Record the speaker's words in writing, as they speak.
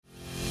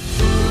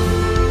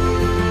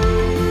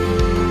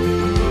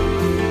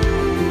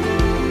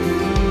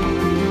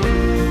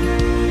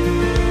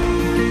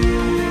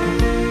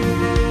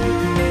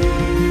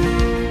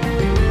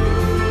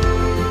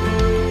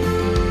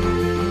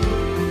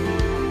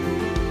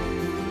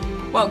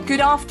Well,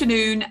 good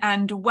afternoon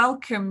and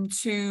welcome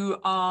to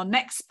our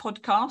next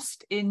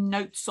podcast in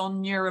Notes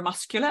on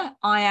Neuromuscular.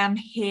 I am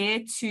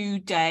here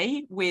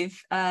today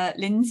with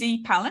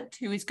Lindsey Pallant,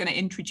 who is going to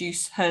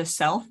introduce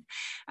herself.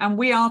 And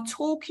we are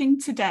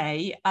talking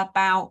today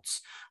about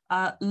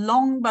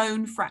long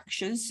bone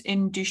fractures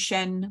in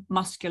Duchenne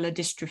muscular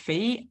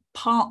dystrophy,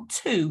 part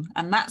 2.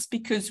 And that's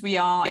because we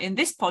are, in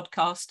this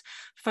podcast,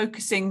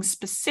 focusing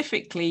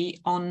specifically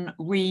on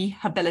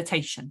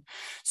rehabilitation.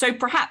 So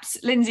perhaps,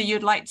 Lindsey,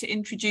 you'd like to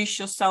introduce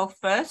yourself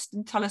first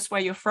and tell us where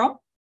you're from.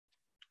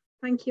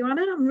 Thank you,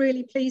 Anna. I'm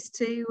really pleased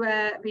to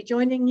be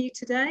joining you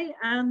today.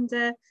 And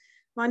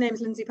my name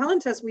is Lindsey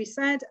Pallant, as we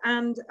said,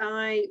 and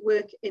I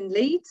work in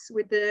Leeds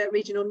with the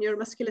Regional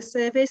Neuromuscular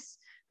Service.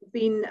 I've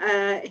been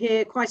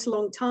here quite a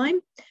long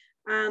time,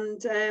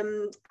 and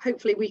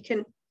hopefully we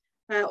can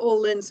all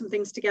learn some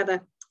things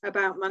together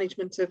about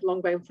management of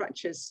long bone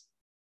fractures.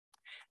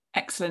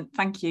 Excellent,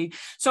 thank you.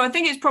 So I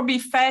think it's probably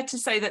fair to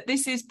say that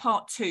this is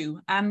part 2,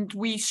 and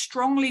we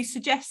strongly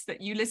suggest that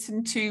you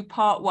listen to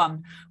part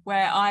 1,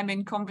 where I'm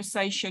in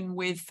conversation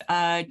with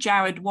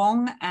Jared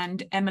Wong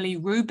and Emily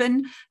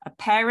Rubin, a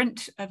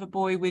parent of a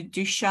boy with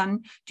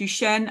Duchenne.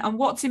 And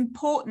what's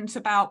important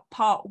about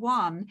part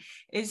 1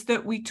 is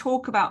that we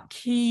talk about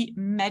key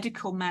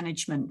medical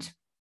management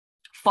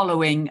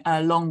following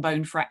a long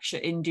bone fracture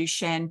in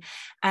Duchenne,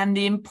 and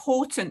the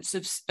importance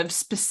of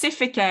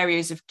specific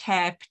areas of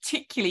care,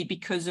 particularly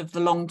because of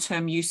the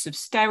long-term use of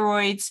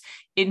steroids,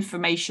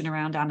 information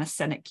around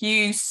anesthetic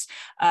use,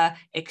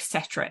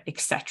 etc.,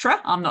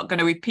 etc. I'm not going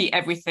to repeat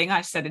everything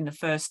I said in the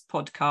first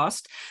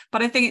podcast,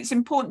 but I think it's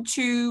important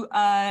to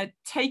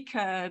take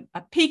a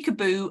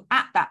peekaboo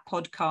at that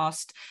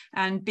podcast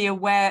and be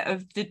aware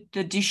of the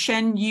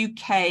Duchenne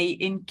UK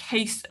in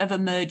case of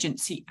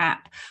emergency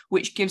app,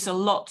 which gives a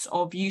lot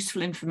of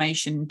useful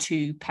information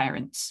to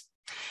parents.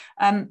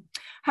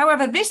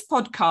 However, this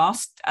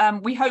podcast,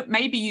 we hope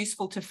may be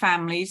useful to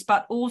families,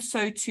 but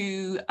also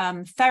to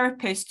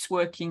therapists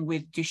working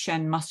with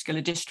Duchenne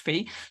muscular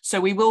dystrophy.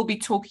 So we will be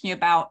talking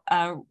about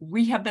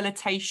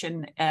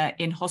rehabilitation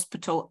in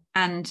hospital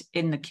and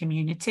in the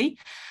community.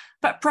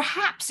 But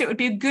perhaps it would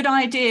be a good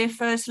idea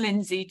first,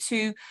 Lindsey,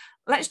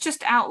 let's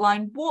just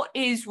outline what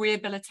is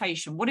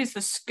rehabilitation? What is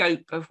the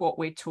scope of what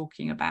we're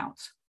talking about?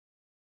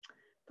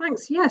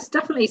 Thanks. Yes,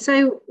 definitely.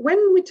 So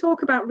when we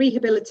talk about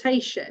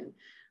rehabilitation,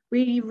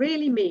 we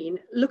really mean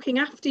looking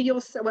after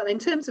yourself. Well, in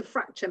terms of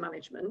fracture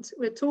management,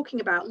 we're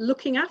talking about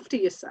looking after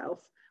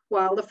yourself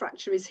while the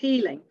fracture is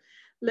healing,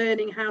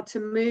 learning how to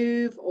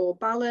move or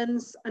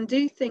balance and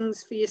do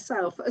things for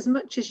yourself as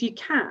much as you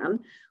can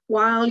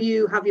while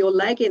you have your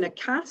leg in a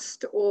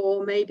cast,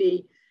 or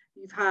maybe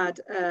you've had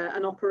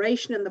an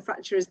operation and the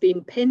fracture has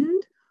been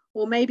pinned,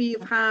 or maybe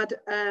you've had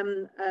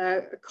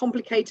a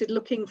complicated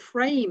looking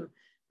frame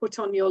put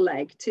on your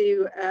leg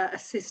to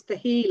assist the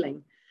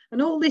healing.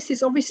 And all this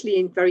is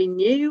obviously very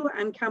new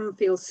and can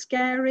feel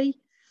scary.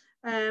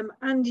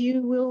 And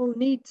you will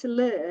need to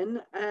learn,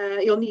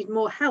 you'll need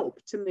more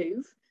help to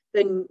move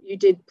than you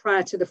did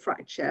prior to the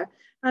fracture.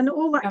 And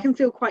all that can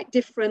feel quite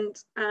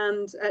different,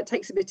 and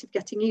takes a bit of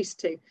getting used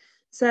to.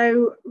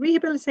 So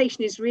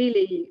rehabilitation is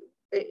really,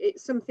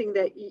 it's something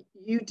that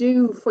you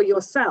do for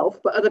yourself,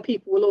 but other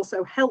people will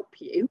also help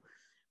you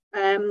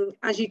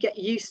as you get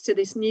used to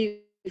this new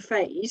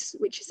phase,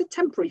 which is a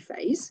temporary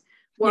phase,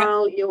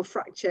 while your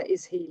fracture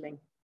is healing.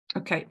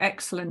 Okay,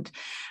 excellent.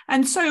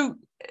 And so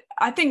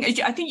I think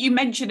you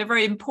mentioned a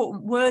very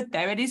important word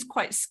there. It is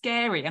quite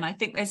scary, and I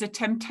think there's a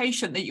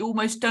temptation that you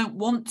almost don't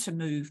want to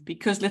move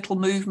because little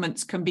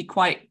movements can be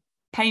quite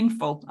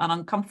painful and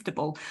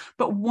uncomfortable.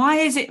 But why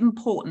is it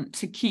important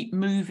to keep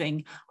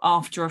moving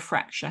after a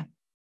fracture?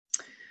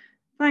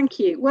 Thank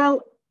you.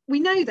 Well,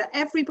 we know that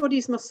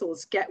everybody's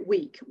muscles get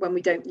weak when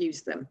we don't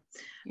use them.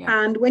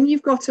 And when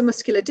you've got a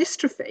muscular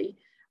dystrophy,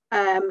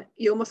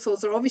 your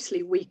muscles are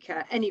obviously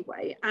weaker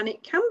anyway, and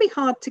it can be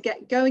hard to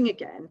get going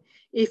again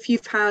if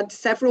you've had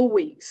several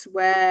weeks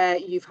where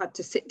you've had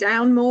to sit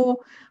down more,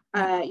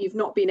 you've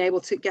not been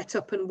able to get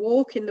up and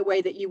walk in the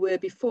way that you were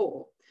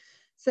before.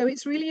 So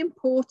it's really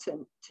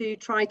important to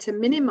try to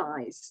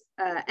minimize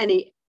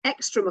any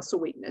extra muscle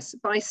weakness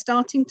by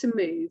starting to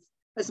move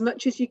as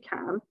much as you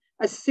can,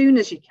 as soon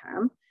as you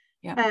can,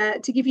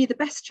 to give you the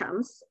best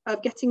chance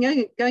of getting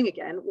going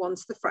again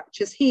once the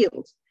fracture's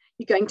healed.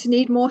 You're going to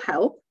need more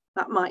help.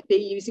 That might be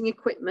using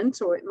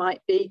equipment, or it might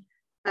be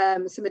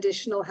some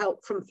additional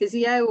help from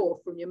physio or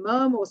from your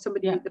mum or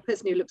somebody, the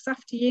person who looks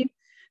after you.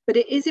 But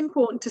it is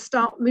important to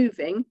start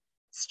moving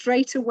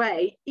straight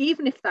away,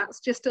 even if that's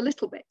just a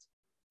little bit.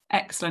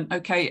 Excellent.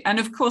 Okay. And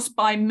of course,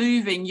 by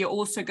moving, you're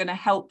also going to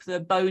help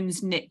the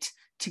bones knit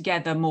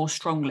together more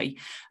strongly,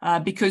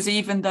 because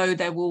even though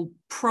there will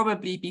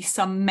probably be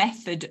some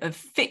method of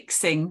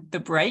fixing the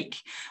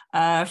break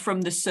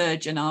from the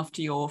surgeon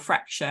after your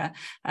fracture,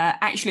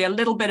 actually a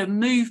little bit of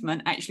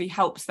movement actually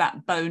helps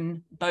that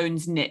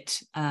bones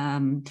knit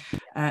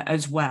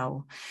as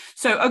well.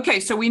 So, okay,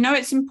 so we know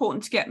it's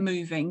important to get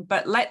moving,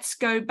 but let's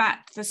go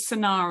back to the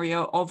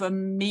scenario of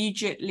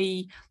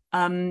immediately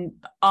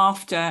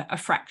after a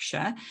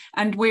fracture,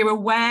 and we're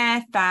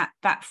aware that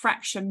that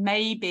fracture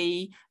may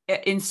be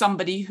in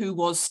somebody who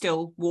was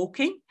still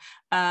walking,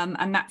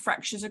 and that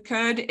fracture's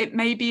occurred. It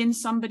may be in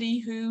somebody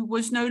who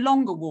was no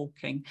longer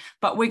walking,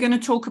 but we're going to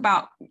talk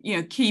about, you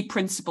know, key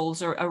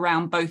principles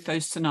around both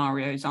those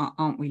scenarios,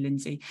 aren't we,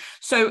 Lindsey?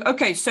 So,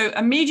 okay, so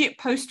immediate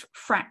post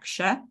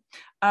fracture,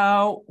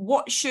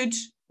 what should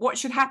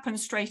happen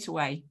straight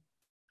away?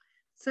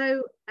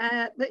 So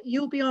that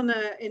you'll be on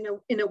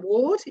in a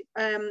ward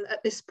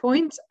at this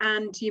point,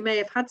 and you may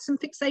have had some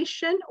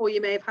fixation, or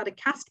you may have had a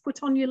cast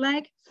put on your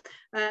leg,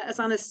 as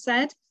Anna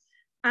said,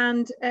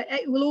 and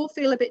it will all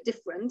feel a bit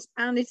different.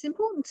 And it's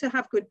important to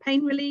have good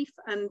pain relief,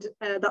 and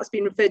that's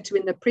been referred to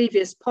in the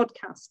previous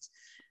podcast.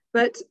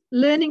 But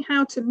learning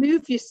how to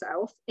move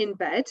yourself in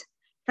bed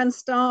can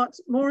start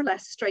more or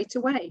less straight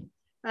away,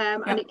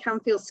 and it can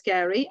feel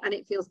scary, and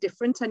it feels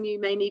different, and you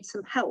may need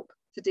some help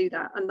to do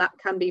that, and that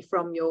can be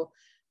from your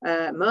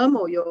mum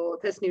or your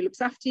person who looks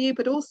after you,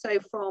 but also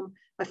from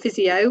a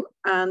physio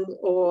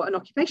or an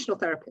occupational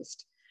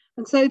therapist.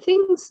 And so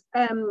things,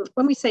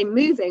 when we say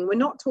moving, we're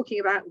not talking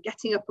about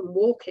getting up and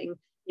walking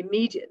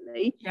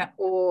immediately,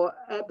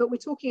 but we're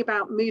talking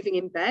about moving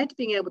in bed,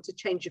 being able to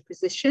change your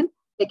position,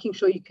 making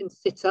sure you can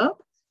sit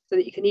up so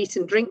that you can eat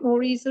and drink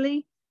more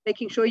easily,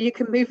 making sure you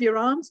can move your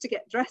arms to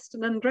get dressed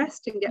and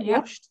undressed and get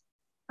washed.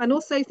 And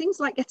also things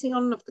like getting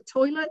on and off the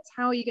toilet,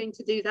 how are you going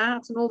to do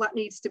that? And all that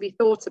needs to be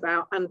thought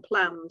about and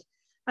planned.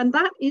 And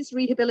that is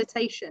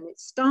rehabilitation. It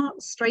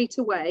starts straight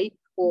away,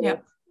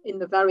 or in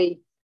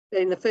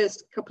the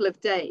first couple of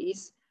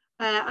days,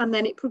 and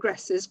then it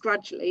progresses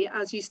gradually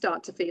as you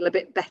start to feel a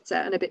bit better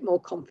and a bit more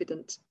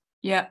confident.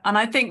 Yeah, and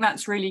I think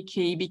that's really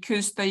key,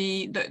 because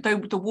the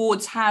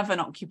wards have an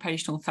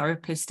occupational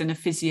therapist and a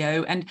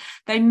physio, and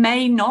they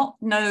may not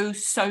know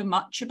so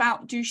much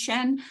about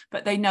Duchenne,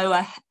 but they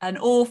know an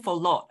awful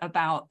lot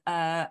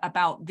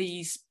about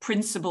these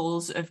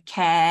principles of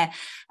care.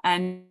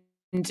 And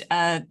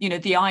you know,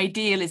 the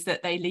ideal is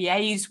that they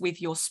liaise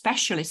with your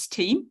specialist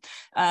team,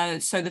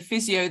 so the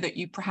physio that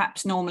you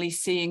perhaps normally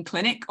see in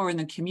clinic or in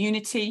the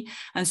community,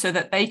 and so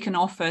that they can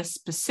offer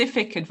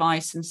specific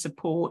advice and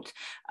support,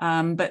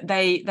 but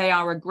they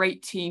are a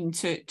great team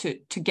to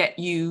get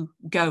you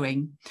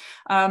going.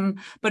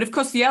 But of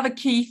course, the other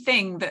key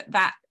thing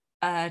that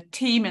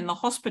team in the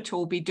hospital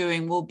will be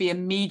doing will be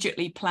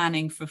immediately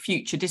planning for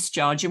future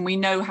discharge, and we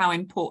know how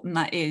important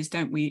that is,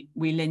 don't we,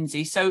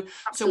 Lindsey? So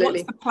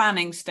what's the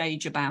planning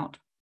stage about?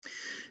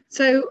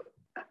 So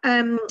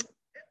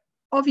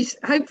obviously,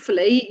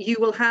 hopefully you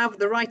will have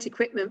the right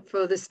equipment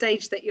for the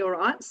stage that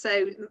you're at.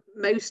 So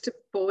most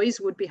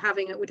boys would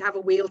have a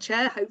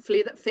wheelchair,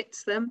 hopefully that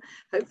fits them,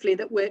 hopefully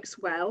that works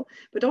well.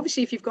 But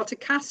obviously, if you've got a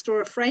cast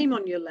or a frame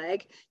on your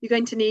leg, you're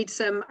going to need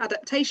some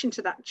adaptation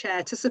to that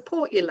chair to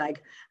support your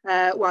leg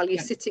while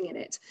you're sitting in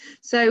it.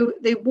 So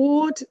the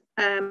ward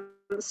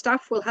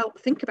staff will help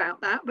think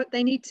about that, but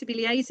they need to be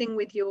liaising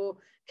with your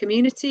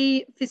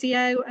community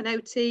physio and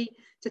OT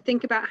to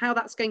think about how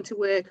that's going to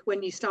work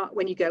when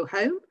you go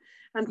home.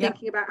 And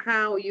thinking about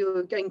how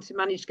you're going to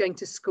manage going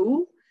to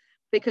school,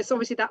 because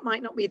obviously that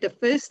might not be the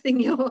first thing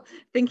you're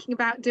thinking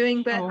about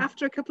doing, but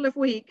after a couple of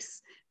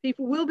weeks,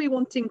 people will be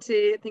wanting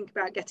to think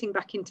about getting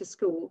back into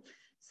school.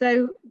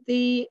 So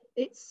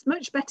it's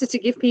much better to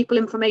give people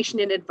information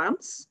in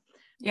advance,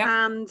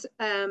 and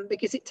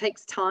because it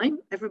takes time.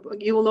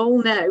 You will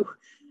all know,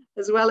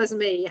 as well as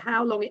me,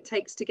 how long it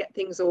takes to get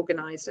things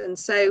organised, and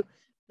so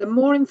the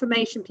more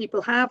information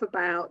people have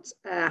about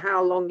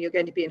how long you're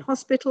going to be in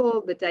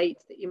hospital, the date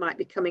that you might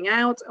be coming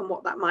out and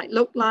what that might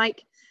look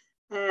like,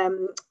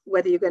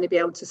 whether you're going to be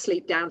able to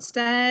sleep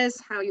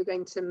downstairs, how you're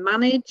going to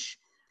manage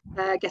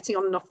getting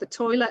on and off the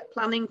toilet,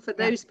 planning for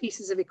those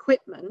pieces of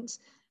equipment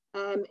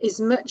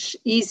is much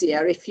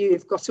easier if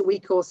you've got a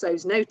week or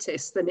so's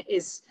notice than it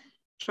is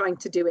trying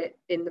to do it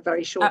in the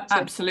very short term.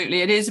 Absolutely.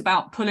 It is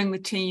about pulling the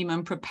team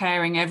and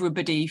preparing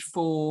everybody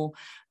for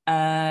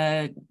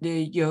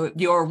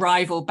your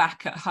arrival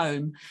back at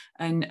home,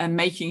 and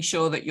making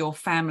sure that your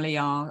family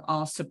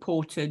are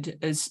supported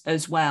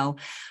as well.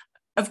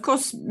 Of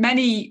course,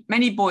 many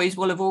boys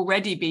will have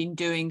already been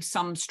doing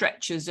some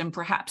stretches and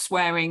perhaps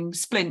wearing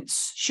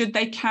splints. Should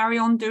they carry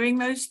on doing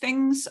those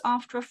things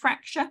after a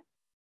fracture?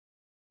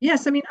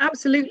 Yes, I mean,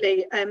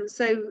 absolutely.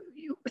 So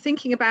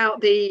thinking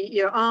about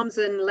your arms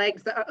and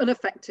legs that are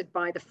unaffected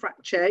by the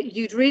fracture,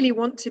 you'd really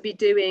want to be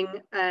doing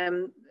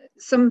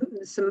some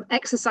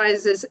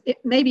exercises,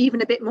 maybe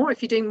even a bit more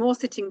if you're doing more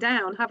sitting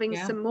down, having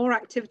some more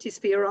activities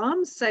for your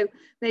arms. So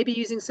maybe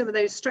using some of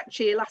those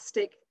stretchy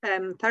elastic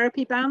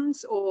therapy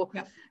bands, or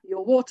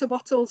your water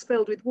bottles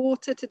filled with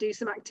water to do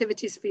some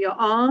activities for your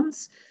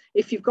arms.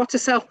 If you've got a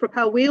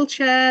self-propel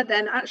wheelchair,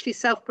 then actually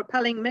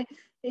self-propelling,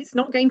 it's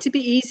not going to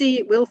be easy.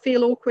 It will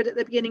feel awkward at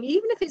the beginning,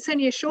 even if it's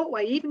only a short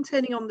way, even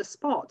turning on the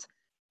spot.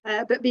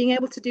 But being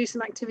able to do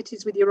some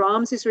activities with your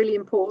arms is really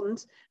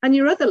important. And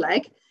your other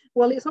leg,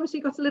 well, it's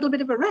obviously got a little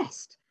bit of a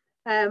rest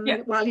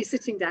while you're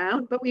sitting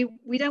down, but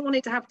we don't want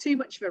it to have too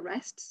much of a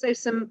rest. So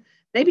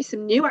maybe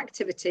some new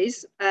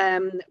activities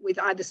with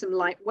either some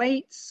light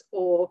weights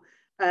or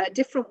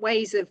different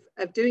ways of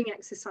doing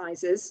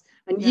exercises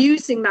and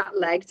using that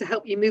leg to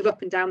help you move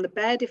up and down the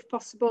bed if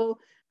possible,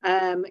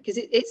 because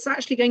it's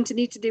actually going to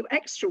need to do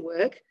extra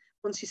work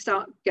once you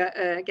start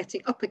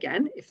getting up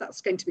again, if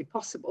that's going to be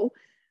possible,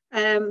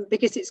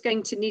 because it's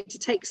going to need to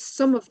take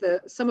some of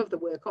the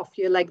work off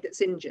your leg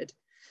that's injured.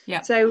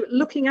 Yeah. So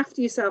looking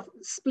after yourself,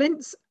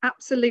 splints,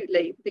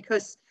 absolutely,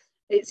 because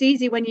it's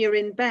easy when you're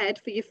in bed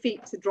for your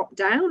feet to drop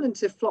down and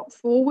to flop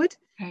forward.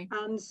 Okay.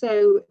 And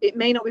so it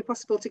may not be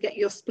possible to get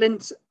your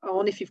splint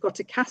on if you've got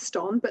a cast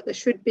on, but there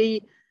should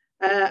be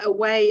a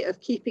way of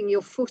keeping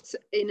your foot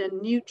in a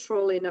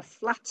neutral, in a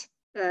flat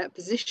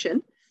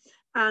position.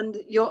 And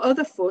your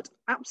other foot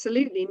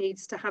absolutely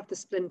needs to have the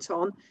splint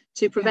on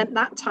to prevent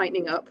that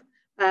tightening up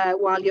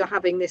while you're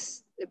having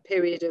this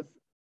period of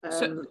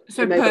so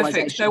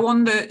perfect. So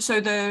on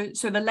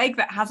the leg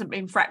that hasn't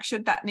been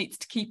fractured, that needs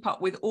to keep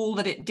up with all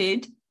that it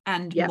did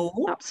and more.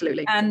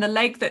 Absolutely. And the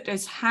leg that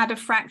has had a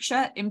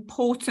fracture,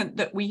 important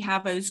that we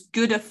have as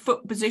good a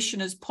foot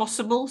position as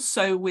possible.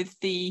 So with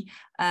the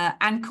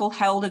ankle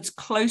held as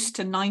close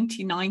to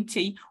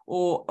 90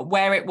 or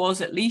where it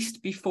was at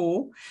least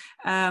before.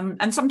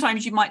 And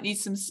sometimes you might need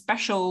some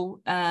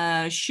special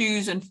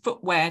shoes and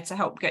footwear to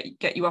help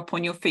get you up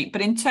on your feet.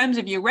 But in terms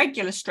of your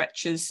regular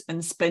stretches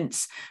and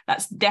splints,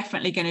 that's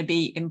definitely going to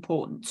be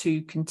important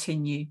to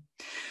continue.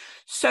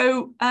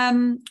 So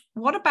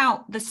what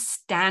about the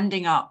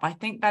standing up? I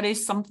think that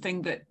is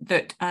something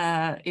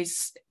that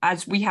is,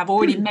 as we have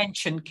already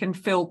mentioned, can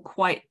feel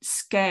quite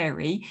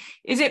scary.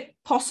 Is it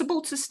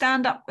possible to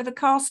stand up with a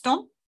cast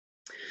on?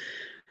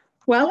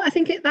 Well, I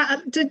think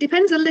that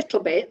depends a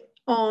little bit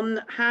on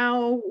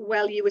how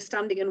well you were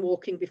standing and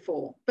walking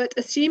before. But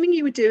assuming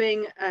you were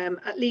doing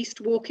at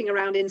least walking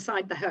around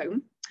inside the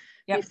home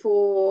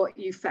before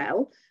you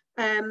fell,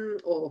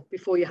 or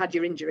before you had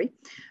your injury,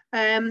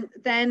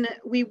 then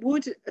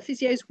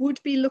physios would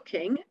be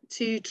looking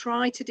to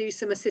try to do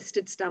some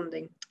assisted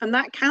standing, and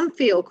that can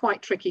feel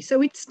quite tricky. So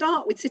we'd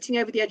start with sitting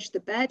over the edge of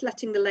the bed,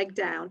 letting the leg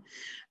down.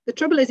 The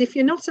trouble is, if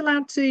you're not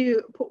allowed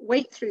to put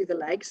weight through the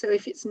leg, so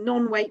if it's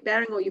non-weight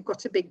bearing or you've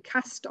got a big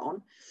cast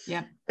on,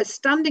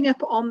 standing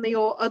up on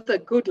your other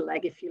good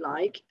leg, if you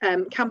like,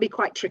 can be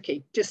quite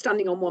tricky, just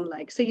standing on one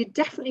leg. So you're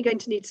definitely going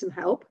to need some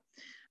help.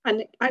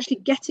 And actually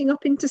getting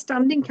up into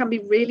standing can be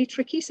really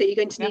tricky. So you're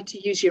going to need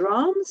to use your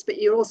arms, but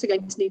you're also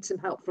going to need some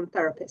help from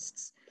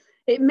therapists.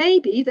 It may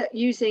be that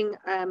using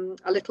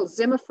a little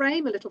Zimmer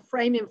frame, a little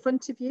frame in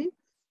front of you,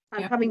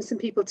 and having some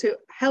people to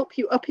help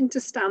you up into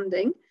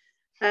standing,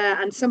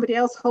 and somebody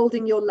else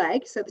holding your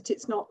leg so that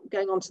it's not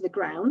going onto the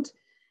ground,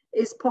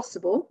 is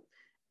possible.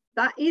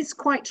 That is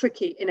quite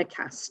tricky in a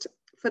cast.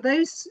 For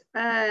those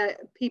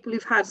people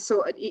who've had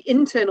sort of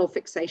internal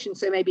fixation,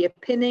 so maybe a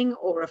pinning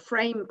or a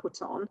frame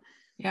put on,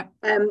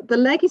 the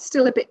leg is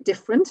still a bit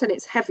different and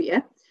it's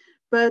heavier,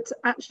 but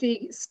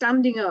actually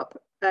standing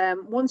up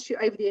once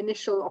you're over the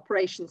initial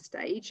operation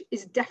stage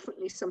is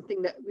definitely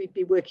something that we'd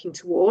be working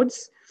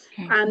towards.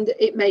 And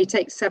it may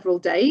take several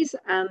days,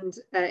 and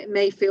it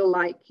may feel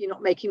like you're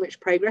not making much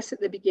progress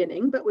at the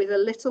beginning, but with a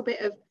little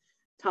bit of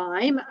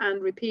time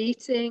and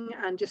repeating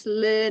and just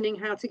learning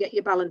how to get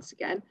your balance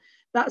again,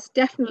 that's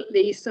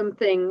definitely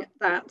something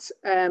that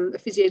the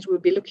physios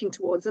would be looking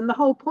towards. And the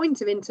whole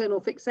point of internal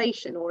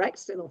fixation or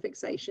external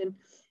fixation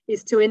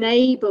is to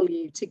enable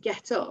you to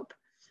get up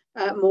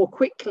more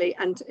quickly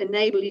and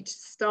enable you to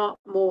start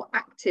more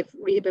active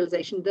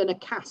rehabilitation than a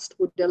cast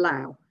would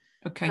allow.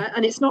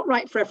 And it's not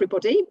right for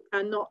everybody,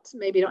 and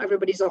maybe not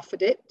everybody's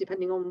offered it,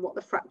 depending on what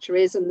the fracture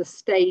is and the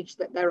stage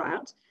that they're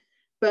at.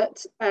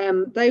 But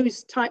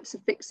those types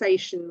of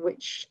fixation,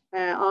 which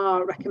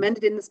are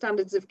recommended in the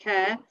standards of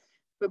care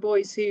for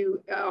boys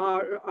who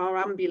are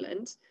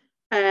ambulant,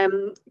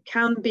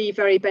 can be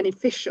very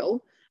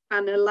beneficial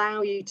and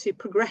allow you to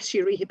progress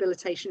your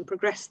rehabilitation,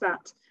 progress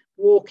that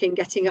walking,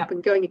 getting up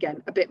and going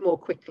again a bit more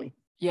quickly.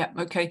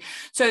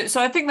 So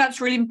I think that's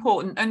really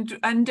important.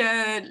 And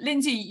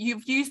Lindsey,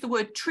 you've used the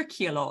word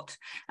tricky a lot.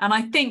 And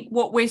I think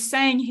what we're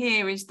saying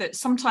here is that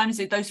sometimes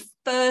those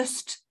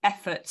first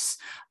efforts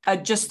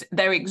are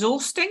they're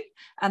exhausting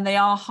and they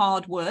are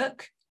hard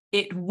work.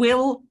 It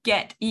will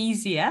get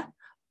easier,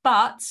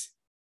 but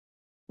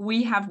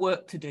we have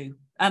work to do.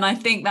 And I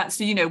think that's,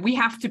 we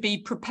have to be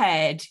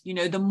prepared.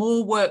 The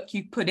more work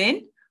you put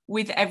in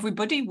with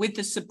everybody, with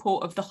the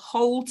support of the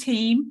whole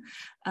team,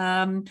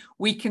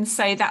 we can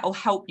say that will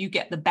help you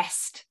get the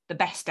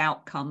best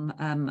outcome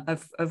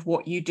of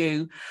what you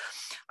do.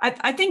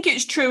 I think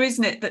it's true,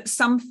 isn't it, that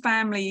some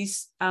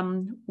families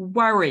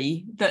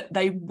worry that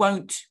they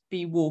won't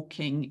be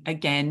walking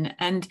again.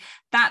 And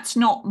that's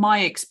not my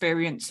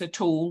experience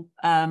at all.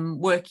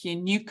 Working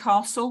in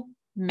Newcastle,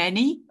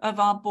 many of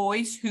our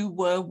boys who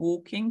were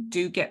walking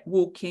do get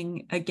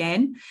walking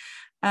again.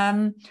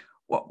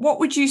 What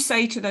would you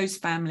say to those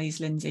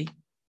families, Lindsey?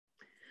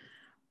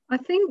 I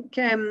think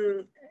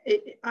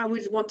I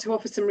would want to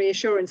offer some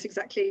reassurance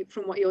exactly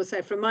from what you're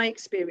saying, from my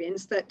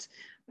experience, that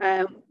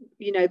the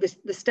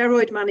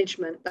steroid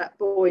management that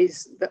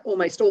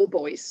almost all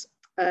boys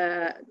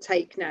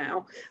take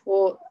now,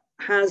 or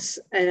has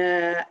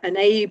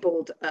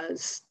enabled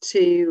us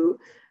to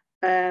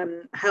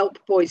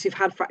help boys who've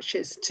had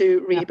fractures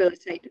to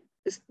rehabilitate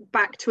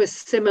back to a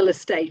similar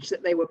stage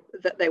that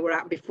they were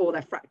at before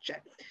their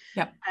fracture.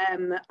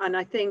 And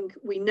I think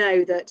we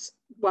know that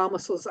while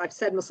muscles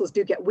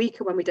do get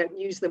weaker when we don't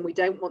use them, we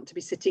don't want to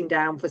be sitting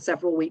down for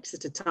several weeks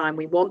at a time.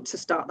 We want to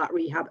start that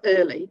rehab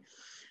early.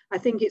 I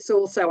think it's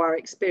also our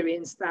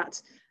experience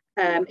that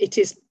it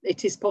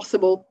is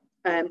possible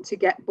to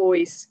get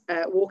boys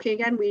walking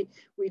again.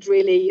 We'd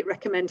really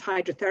recommend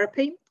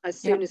hydrotherapy as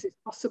soon as it's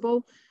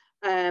possible,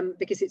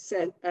 because it's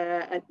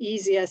an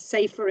easier,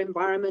 safer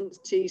environment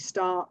to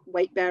start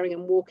weight bearing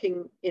and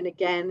walking in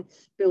again,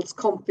 builds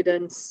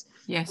confidence,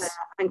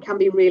 and can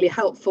be really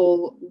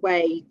helpful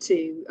way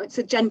to, it's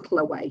a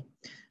gentler way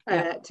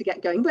to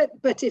get going.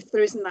 But if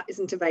that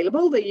isn't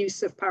available, the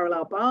use of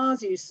parallel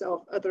bars, use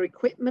of other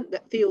equipment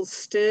that feels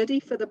sturdy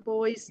for the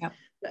boys,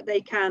 that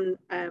they can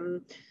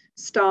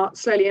start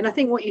slowly. And I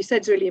think what you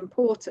said is really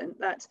important,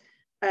 that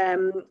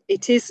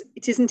it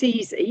isn't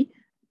easy,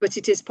 but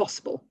it is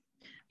possible.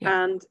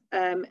 And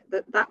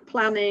that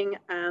planning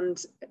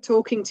and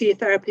talking to your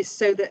therapist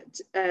so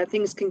that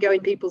things can go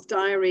in people's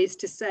diaries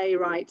to say,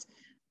 right,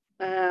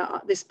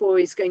 this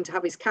boy is going to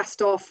have his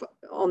cast off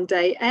on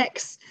day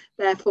X,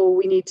 therefore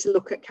we need to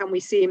look at, can we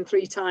see him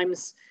 3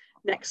 times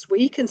next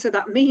week? And so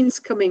that means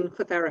coming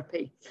for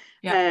therapy,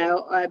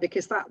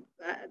 because that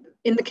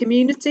in the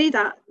community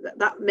that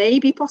may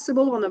be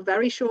possible on a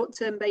very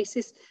short-term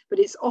basis, but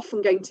it's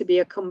often going to be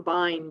a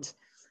combined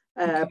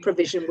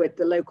provision with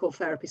the local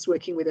therapist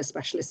working with a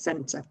specialist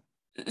centre.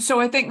 So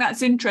I think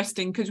that's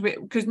interesting,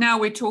 because now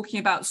we're talking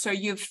about, so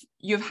you've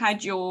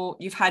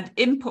had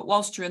input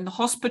whilst you're in the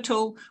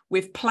hospital,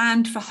 we've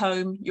planned for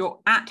home, you're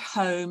at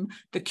home,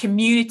 the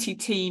community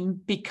team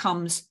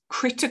becomes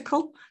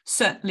critical,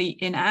 certainly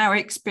in our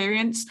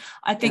experience.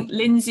 I think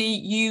Lindsey,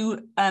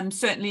 you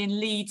certainly in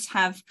Leeds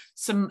have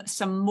some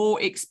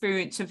more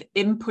experience of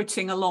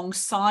inputting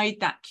alongside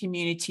that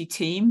community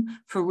team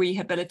for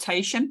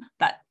rehabilitation.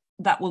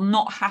 That will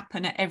not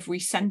happen at every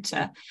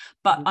centre,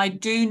 but I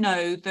do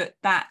know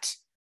that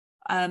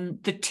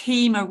the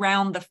team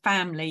around the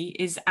family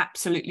is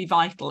absolutely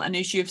vital. And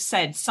as you've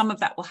said, some of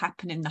that will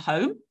happen in the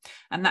home,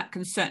 and that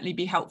can certainly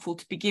be helpful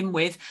to begin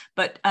with.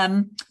 But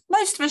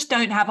most of us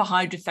don't have a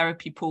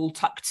hydrotherapy pool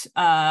tucked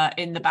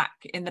in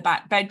the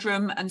back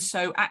bedroom, and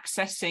so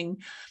accessing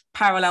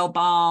parallel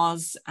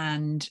bars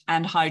and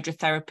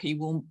hydrotherapy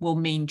will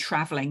mean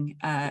travelling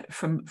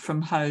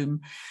from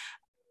home.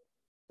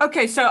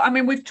 Okay, so I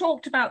mean, we've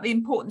talked about the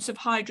importance of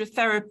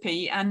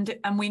hydrotherapy, and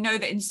we know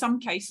that in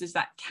some cases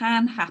that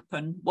can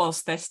happen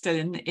whilst they're still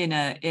in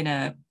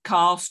a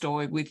cast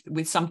or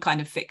with some kind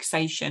of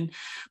fixation.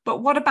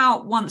 But what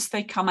about once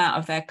they come out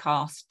of their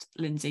cast,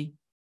 Lindsey?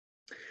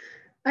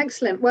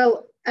 Excellent.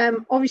 Well,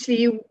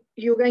 obviously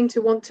you're going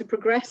to want to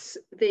progress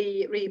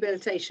the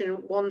rehabilitation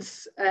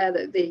once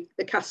the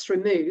cast's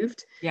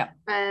removed.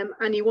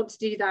 And you want to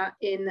do that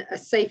in a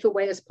safer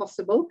way as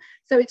possible.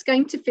 So it's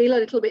going to feel a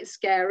little bit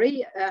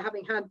scary,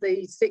 having had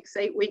the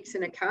 6-8 weeks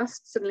in a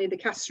cast, suddenly the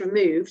cast's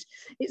removed.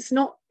 It's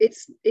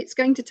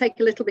going to take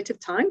a little bit of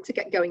time to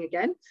get going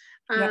again,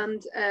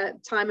 and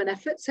time and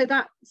effort. So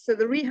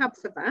the rehab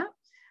for that,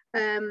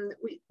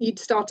 you'd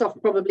start off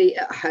probably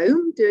at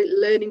home,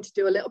 learning to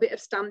do a little bit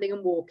of standing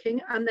and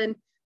walking, and then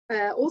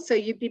also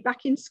you'd be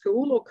back in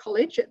school or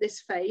college at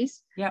this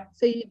phase.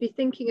 So you'd be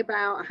thinking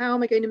about, how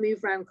am I going to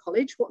move around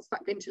college? What's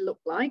that going to look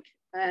like?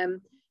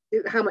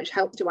 How much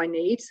help do I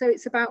need? So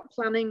it's about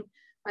planning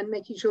and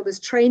making sure there's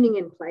training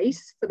in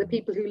place for the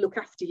people who look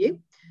after you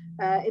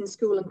in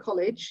school and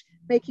college,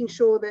 making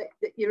sure that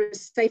you're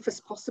as safe as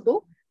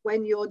possible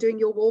when you're doing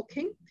your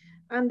walking.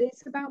 And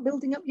it's about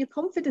building up your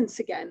confidence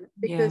again,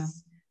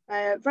 because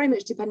very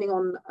much depending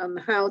on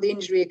how the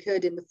injury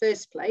occurred in the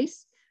first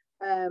place.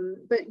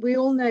 But we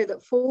all know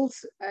that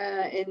falls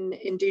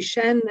in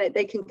Duchenne,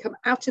 they can come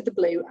out of the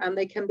blue, and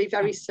they can be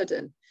very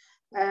sudden.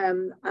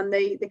 And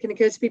they can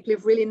occur to people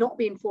who've really not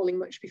been falling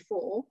much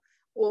before,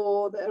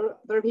 or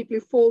there are people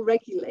who fall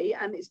regularly,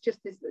 and it's just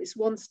this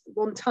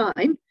one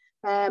time.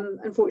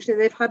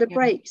 Unfortunately, they've had a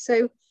break.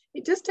 So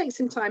it does take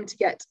some time to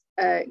get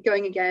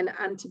going again,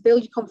 and to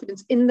build your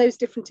confidence in those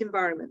different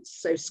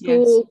environments. So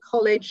school,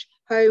 college,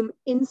 home,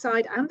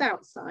 inside and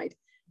outside,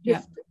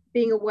 just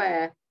being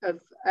aware of,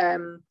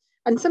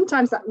 and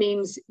sometimes that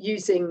means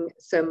using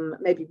some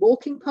maybe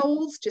walking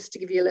poles just to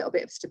give you a little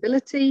bit of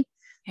stability.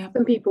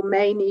 Some people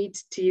may need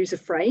to use a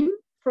frame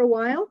for a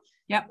while.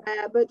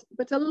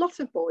 But a lot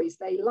of boys,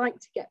 they like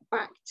to get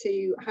back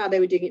to how they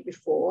were doing it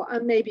before,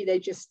 and maybe they're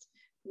just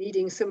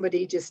needing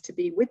somebody just to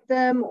be with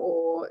them,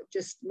 or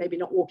just maybe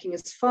not walking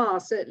as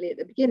far, certainly at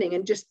the beginning,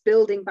 and just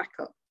building back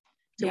up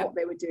to what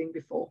they were doing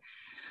before.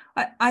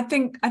 I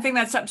think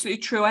that's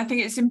absolutely true. I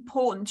think it's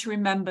important to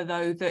remember,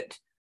 though, that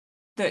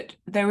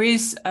there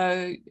is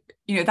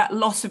that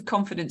loss of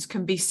confidence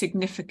can be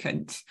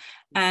significant.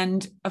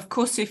 And of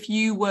course, if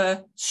you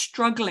were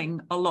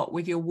struggling a lot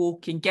with your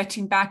walking,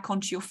 getting back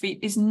onto your feet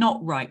is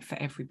not right for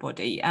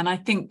everybody. And I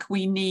think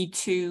we need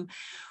to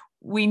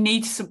we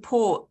need to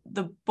support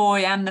the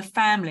boy and the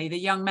family, the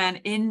young man,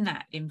 in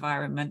that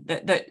environment,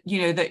 that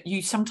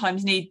you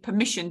sometimes need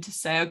permission to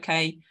say,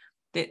 okay,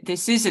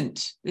 this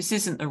isn't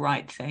the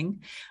right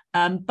thing,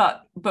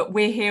 but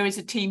we're here as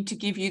a team to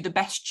give you the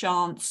best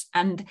chance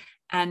and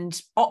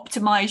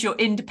optimize your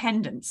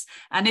independence.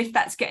 And if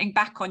that's getting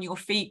back on your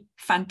feet,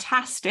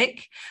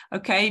 fantastic.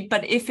 Okay.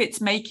 But if it's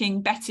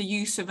making better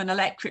use of an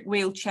electric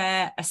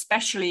wheelchair,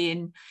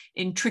 especially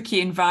in tricky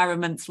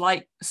environments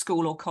like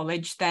school or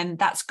college, then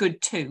that's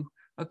good too.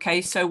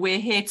 Okay. So we're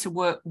here to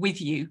work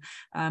with you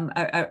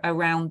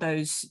around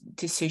those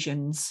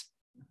decisions.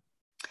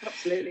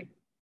 Absolutely.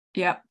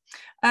 Yeah.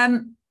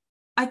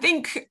 I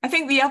think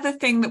the other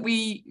thing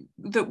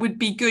that would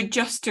be good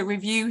just to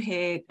review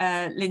here,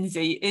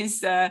 Lindsey,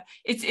 is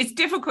it's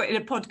difficult in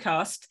a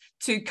podcast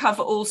to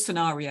cover all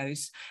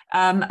scenarios,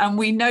 and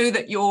we know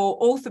that your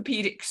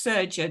orthopedic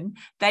surgeon,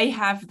 they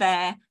have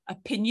their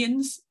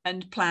opinions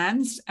and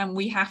plans, and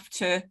we have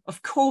to,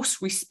 of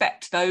course,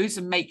 respect those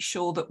and make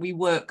sure that we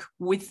work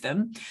with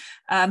them.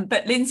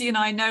 But Lindsey and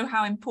I know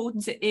how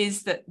important it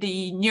is that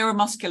the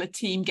neuromuscular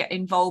team get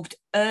involved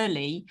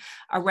early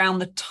around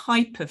the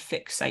type of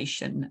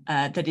fixation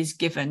that is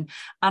given.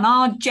 And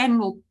our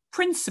general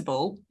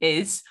principle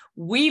is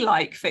we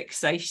like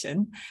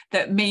fixation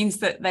that means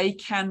that they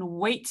can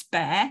weight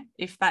bear,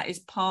 if that is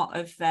part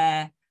of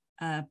their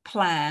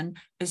plan,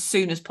 as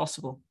soon as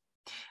possible,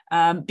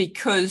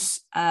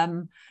 because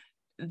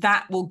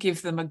that will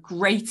give them a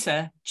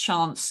greater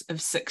chance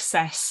of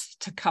success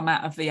to come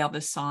out of the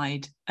other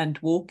side and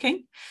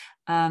walking.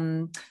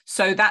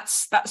 So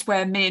that's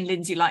where me and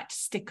Lindsey like to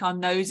stick our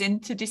nose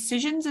into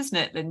decisions, isn't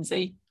it,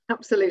 Lindsey?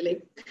 Absolutely.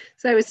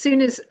 So as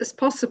soon as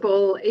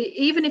possible,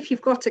 even if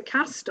you've got a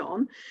cast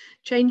on,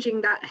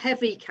 changing that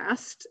heavy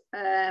cast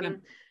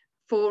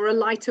for a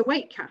lighter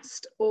weight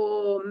cast,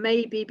 or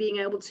maybe being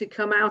able to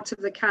come out of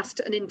the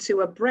cast and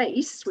into a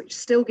brace, which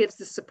still gives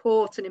the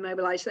support and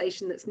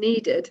immobilization that's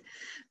needed,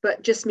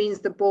 but just means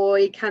the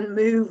boy can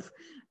move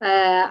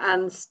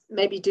and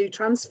maybe do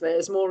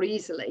transfers more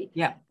easily,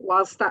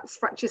 whilst that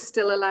fracture is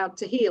still allowed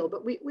to heal.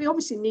 But we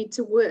obviously need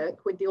to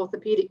work with the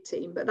orthopedic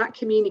team, but that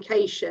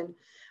communication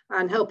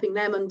and helping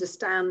them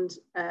understand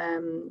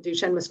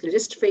Duchenne muscular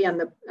dystrophy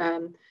and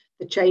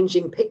the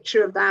changing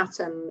picture of that,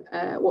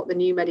 and what the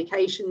new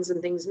medications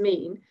and things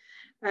mean,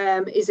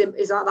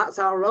 that's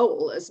our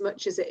role as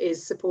much as it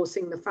is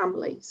supporting the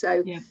family.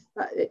 So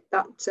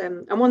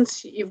and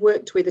once you've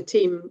worked with a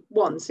team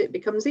once, it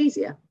becomes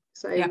easier.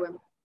 So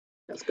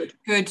that's good.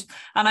 Good.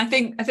 And I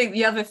think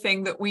the other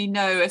thing that we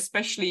know,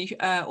 especially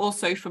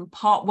also from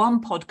part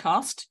 1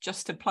 podcast,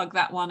 just to plug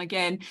that one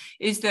again,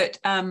 is that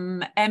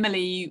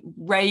Emily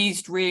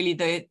raised really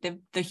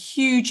the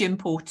huge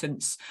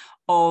importance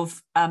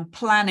of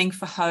planning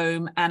for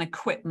home and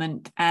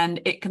equipment, and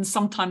it can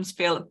sometimes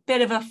feel a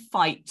bit of a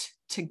fight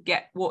to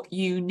get what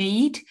you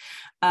need.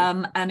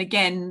 And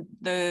again,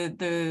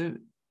 the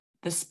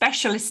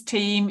specialist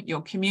team,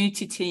 your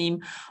community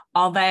team,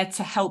 are there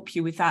to help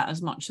you with that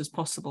as much as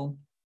possible.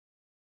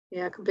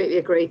 Yeah, I completely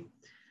agree.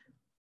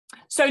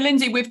 So,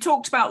 Lindsey, we've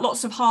talked about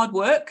lots of hard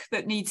work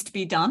that needs to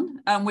be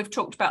done. We've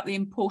talked about the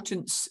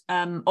importance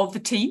of the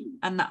team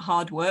and that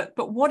hard work.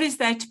 But what is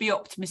there to be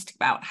optimistic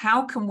about?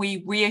 How can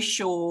we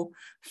reassure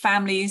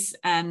families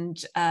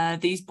and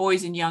these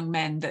boys and young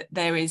men that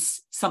there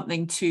is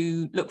something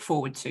to look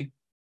forward to?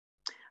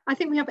 I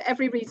think we have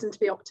every reason to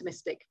be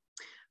optimistic.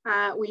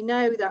 We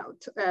know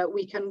that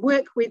we can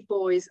work with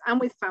boys and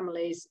with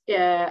families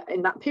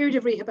in that period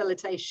of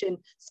rehabilitation,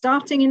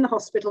 starting in the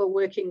hospital,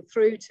 working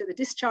through to the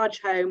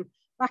discharge home,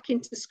 back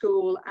into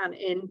school and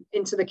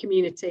into the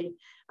community.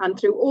 And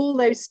through all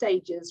those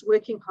stages,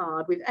 working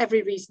hard with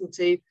every reason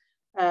to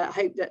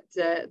hope that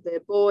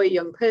the boy,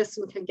 young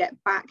person can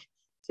get back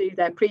to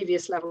their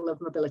previous level of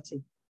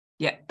mobility.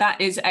 Yeah, that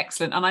is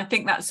excellent. And I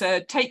think that's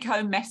a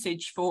take-home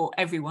message for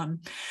everyone.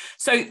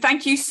 So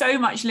thank you so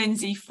much,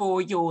 Lindsey,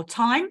 for your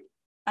time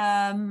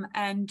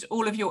and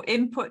all of your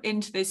input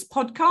into this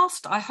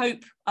podcast. I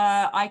hope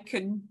I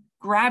can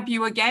grab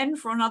you again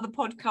for another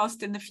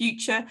podcast in the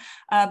future.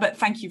 But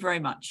thank you very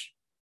much.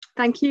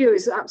 Thank you. It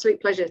was an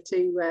absolute pleasure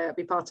to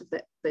be part of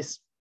this.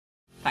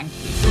 Thank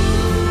you.